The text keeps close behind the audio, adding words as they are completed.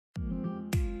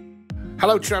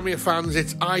Hello Tranmere fans,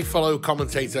 it's iFollow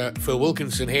commentator Phil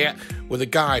Wilkinson here with a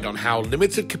guide on how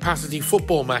limited capacity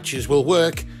football matches will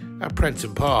work at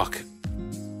Prenton Park.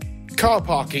 Car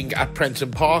parking at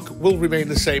Prenton Park will remain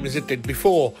the same as it did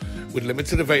before, with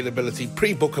limited availability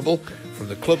pre-bookable from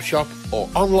the club shop or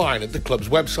online at the club's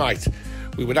website.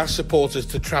 We would ask supporters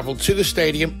to travel to the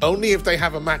stadium only if they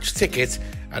have a match ticket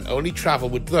and only travel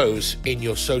with those in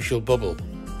your social bubble.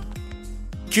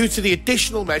 Due to the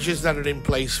additional measures that are in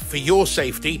place for your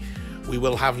safety, we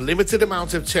will have limited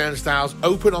amount of turnstiles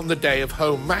open on the day of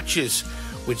home matches,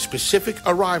 with specific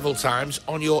arrival times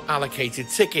on your allocated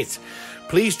ticket.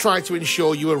 Please try to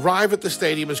ensure you arrive at the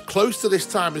stadium as close to this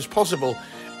time as possible,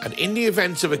 and in the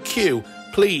event of a queue,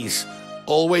 please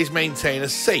always maintain a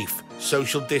safe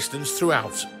social distance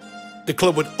throughout. The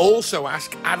club would also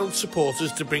ask adult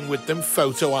supporters to bring with them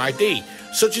photo ID,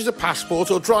 such as a passport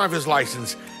or driver's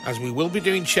licence, as we will be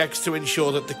doing checks to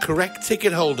ensure that the correct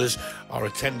ticket holders are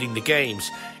attending the games.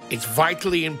 It's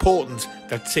vitally important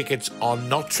that tickets are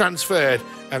not transferred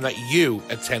and that you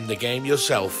attend the game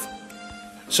yourself.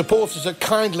 Supporters are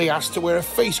kindly asked to wear a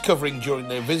face covering during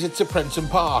their visit to Prenton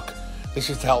Park. This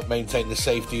is to help maintain the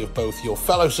safety of both your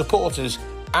fellow supporters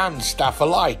and staff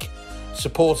alike.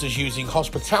 Supporters using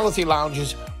hospitality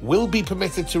lounges will be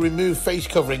permitted to remove face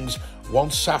coverings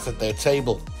once sat at their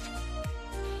table.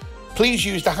 Please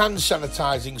use the hand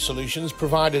sanitising solutions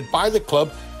provided by the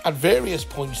club at various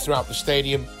points throughout the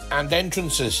stadium and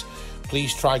entrances.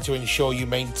 Please try to ensure you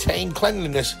maintain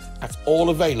cleanliness at all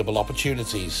available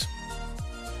opportunities.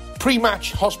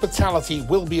 Pre-match hospitality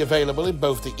will be available in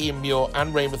both the Ian Muir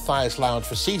and Ray Mathias Lounge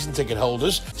for season ticket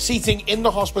holders. Seating in the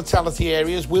hospitality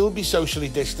areas will be socially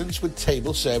distanced with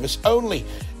table service only.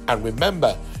 And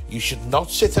remember, you should not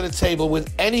sit at a table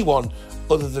with anyone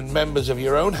other than members of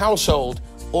your own household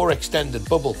or extended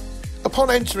bubble. Upon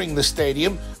entering the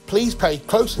stadium, please pay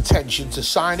close attention to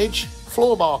signage,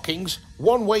 floor markings,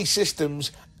 one-way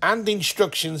systems and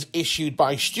instructions issued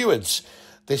by stewards.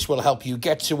 This will help you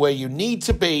get to where you need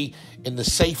to be in the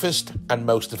safest and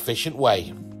most efficient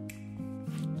way.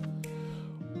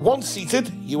 Once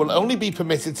seated, you will only be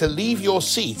permitted to leave your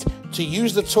seat to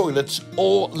use the toilets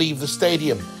or leave the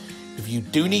stadium. If you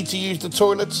do need to use the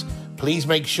toilets, please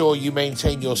make sure you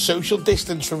maintain your social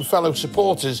distance from fellow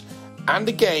supporters and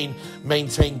again,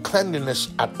 maintain cleanliness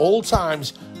at all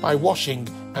times by washing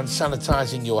and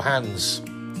sanitising your hands.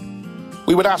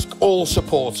 We would ask all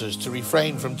supporters to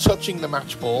refrain from touching the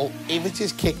match ball if it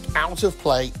is kicked out of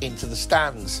play into the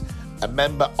stands. A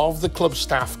member of the club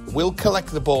staff will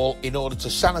collect the ball in order to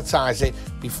sanitise it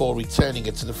before returning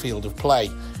it to the field of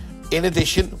play. In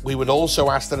addition, we would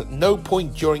also ask that at no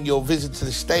point during your visit to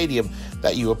the stadium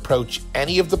that you approach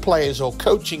any of the players or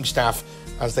coaching staff,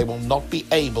 as they will not be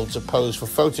able to pose for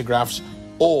photographs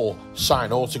or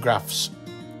sign autographs.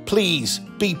 Please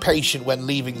be patient when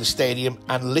leaving the stadium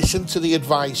and listen to the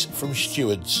advice from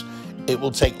stewards. It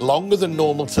will take longer than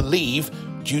normal to leave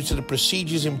due to the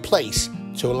procedures in place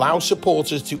to allow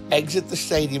supporters to exit the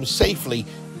stadium safely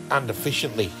and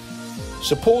efficiently.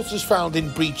 Supporters found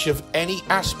in breach of any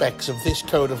aspects of this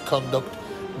code of conduct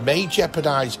may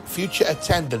jeopardise future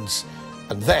attendance,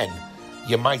 and then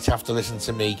you might have to listen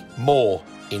to me more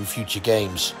in future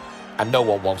games, and no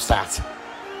one wants that.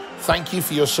 Thank you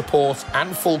for your support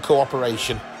and full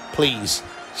cooperation. Please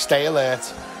stay alert,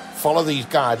 follow these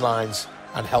guidelines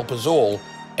and help us all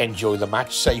enjoy the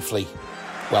match safely.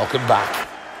 Welcome back.